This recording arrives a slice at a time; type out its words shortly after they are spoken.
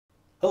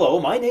Hello,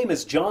 my name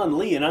is John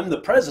Lee and I'm the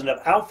president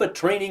of Alpha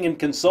Training and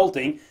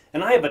Consulting,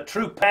 and I have a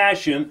true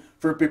passion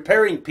for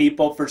preparing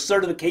people for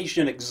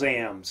certification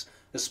exams,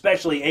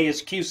 especially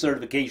ASQ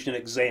certification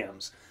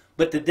exams.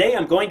 But today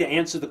I'm going to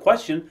answer the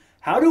question,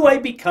 how do I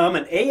become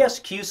an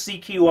ASQ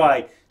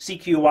CQI?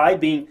 CQI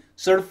being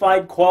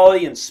Certified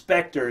Quality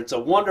Inspector. It's a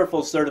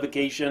wonderful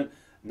certification,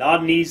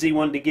 not an easy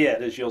one to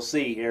get, as you'll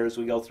see here as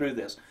we go through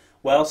this.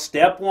 Well,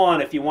 step one,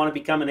 if you want to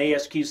become an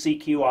ASQ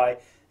CQI,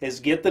 is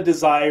get the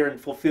desire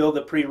and fulfill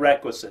the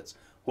prerequisites.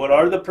 What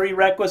are the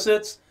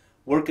prerequisites?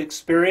 Work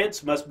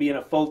experience, must be in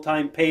a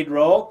full-time paid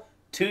role,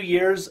 2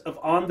 years of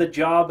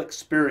on-the-job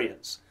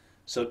experience.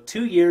 So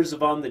 2 years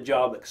of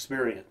on-the-job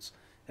experience.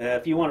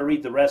 If you want to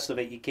read the rest of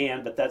it, you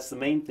can, but that's the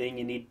main thing.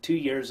 You need 2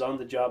 years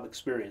on-the-job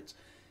experience.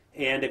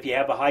 And if you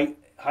have a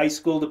high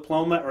school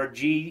diploma or a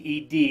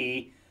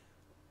GED,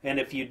 and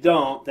if you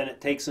don't, then it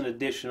takes an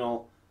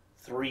additional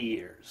 3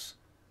 years.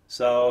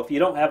 So if you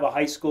don't have a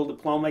high school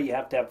diploma, you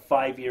have to have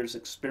 5 years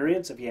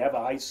experience. If you have a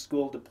high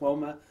school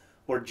diploma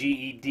or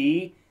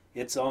GED,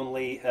 it's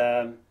only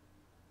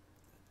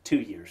 2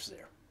 years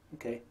there.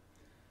 Okay,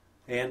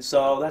 and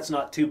so that's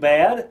not too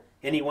bad.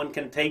 Anyone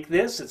can take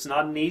this. It's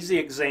not an easy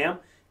exam.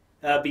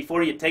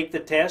 Before you take the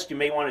test, you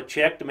may want to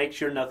check to make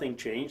sure nothing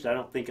changed. I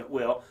don't think it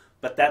will,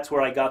 but that's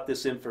where I got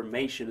this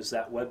information, is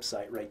that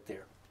website right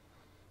there.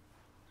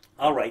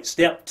 All right,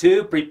 step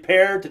two,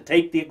 prepare to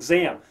take the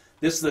exam.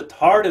 This is the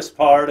hardest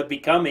part of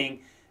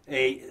becoming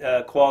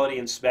a quality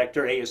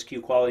inspector,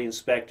 ASQ Quality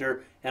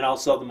Inspector, and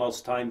also the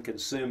most time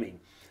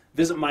consuming.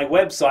 Visit my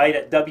website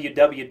at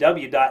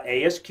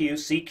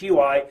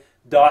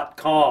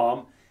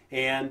www.asq-cqi.com,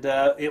 and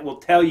it will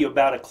tell you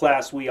about a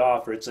class we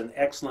offer. It's an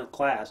excellent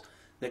class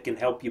that can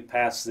help you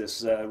pass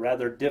this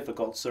rather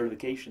difficult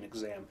certification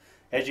exam.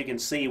 As you can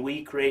see,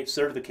 we create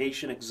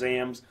certification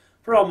exams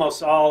for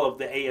almost all of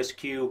the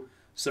ASQ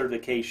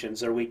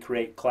certifications, or we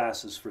create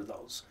classes for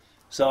those.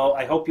 So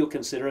I hope you'll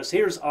consider us.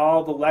 Here's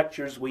all the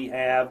lectures we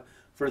have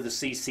for the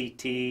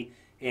CCT,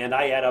 and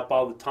I add up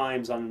all the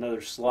times on another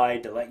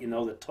slide to let you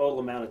know the total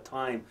amount of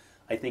time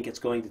I think it's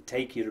going to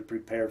take you to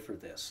prepare for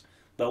this.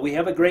 But we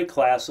have a great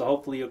class, so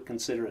hopefully you'll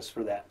consider us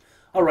for that.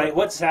 All right,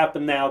 what's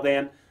happened now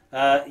then?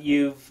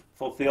 You've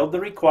fulfilled the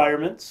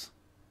requirements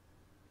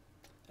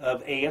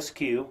of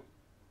ASQ,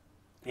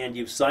 and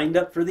you've signed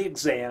up for the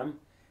exam.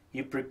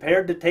 You've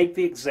prepared to take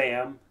the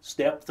exam.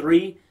 Step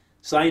three,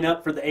 sign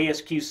up for the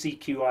ASQ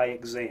CQI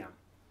exam.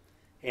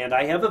 And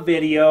I have a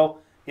video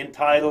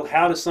entitled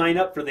How to Sign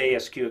Up for the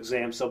ASQ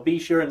exam, so be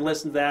sure and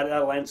listen to that.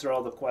 That'll answer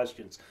all the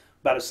questions.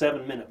 About a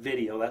 7-minute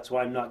video. That's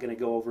why I'm not going to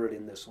go over it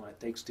in this one. It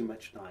takes too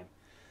much time.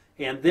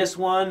 And this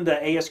one, the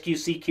ASQ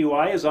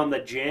CQI, is on the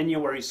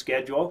January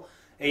schedule.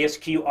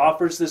 ASQ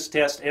offers this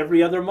test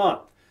every other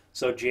month.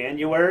 So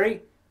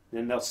January,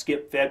 then they'll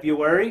skip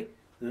February,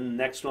 then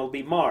the next one will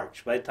be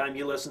March. By the time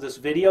you listen to this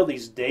video,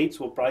 these dates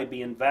will probably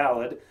be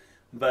invalid.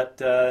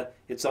 But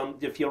it's on,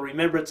 if you'll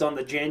remember, it's on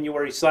the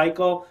January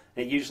cycle.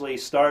 It usually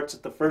starts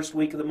at the first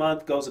week of the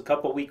month, goes a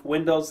couple week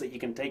windows that you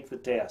can take the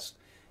test.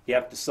 You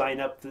have to sign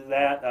up to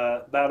that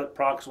about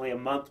approximately a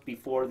month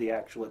before the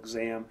actual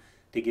exam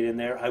to get in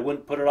there. I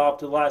wouldn't put it off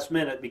to the last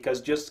minute,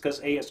 because just because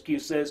ASQ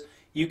says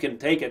you can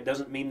take it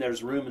doesn't mean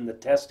there's room in the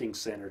testing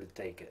center to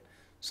take it.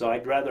 So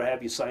I'd rather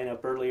have you sign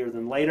up earlier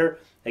than later.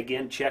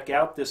 Again, check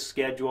out this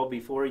schedule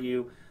before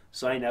you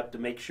sign up to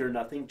make sure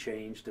nothing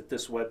changed at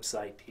this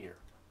website here.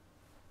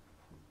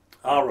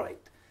 All right,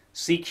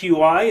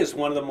 CQI is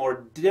one of the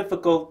more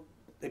difficult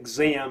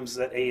exams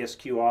that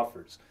ASQ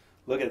offers.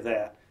 Look at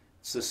that.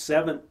 It's the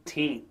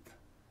 17th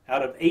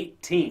out of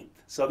 18th.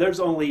 So there's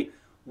only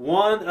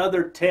one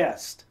other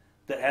test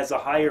that has a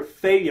higher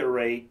failure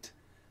rate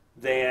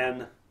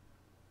than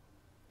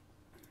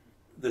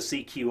the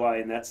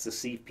CQI, and that's the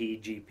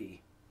CPGP.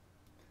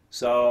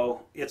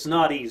 So it's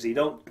not easy.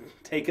 Don't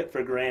take it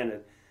for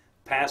granted.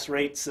 Pass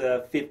rate's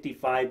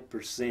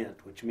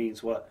 55%, which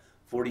means what?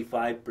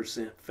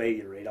 45%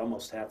 failure rate.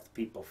 Almost half the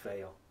people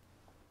fail.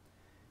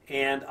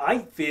 And I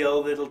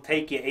feel that it'll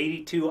take you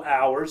 82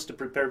 hours to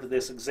prepare for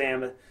this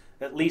exam,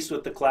 at least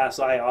with the class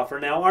I offer.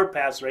 Now, our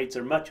pass rates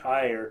are much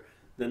higher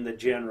than the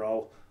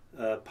general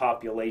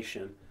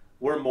population.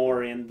 We're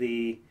more in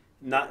the,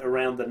 not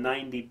around the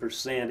 90%,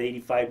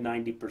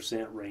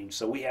 85-90% range.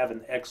 So we have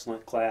an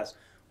excellent class.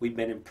 We've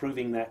been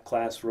improving that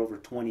class for over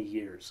 20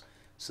 years.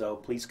 So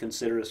please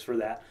consider us for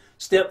that.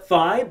 Step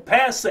 5,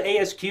 pass the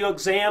ASQ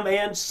exam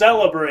and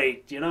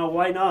celebrate. You know,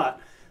 why not?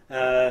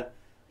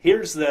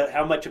 Here's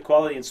how much a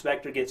quality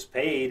inspector gets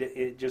paid.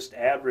 It just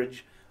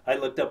average. I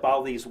looked up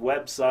all these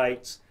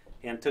websites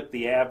and took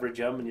the average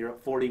of them, and you're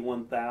at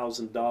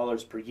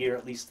 $41,000 per year,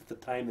 at least at the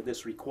time of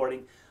this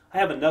recording. I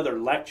have another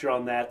lecture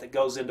on that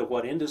goes into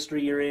what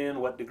industry you're in,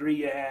 what degree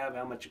you have,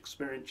 how much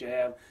experience you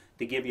have,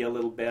 to give you a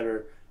little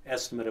better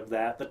estimate of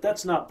that. But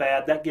that's not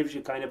bad. That gives you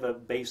kind of a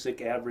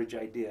basic average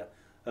idea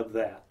of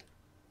that.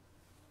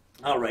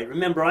 All right,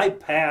 remember, I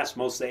passed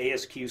most of the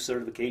ASQ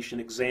certification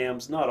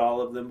exams, not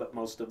all of them, but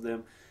most of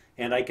them,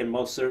 and I can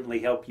most certainly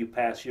help you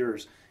pass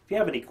yours. If If you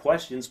have any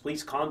questions,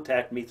 please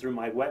contact me through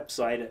my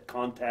website at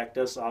Contact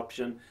Us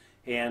option,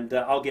 and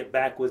I'll get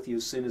back with you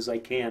as soon as I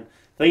can.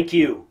 Thank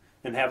you,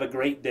 and have a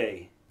great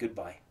day.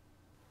 Goodbye.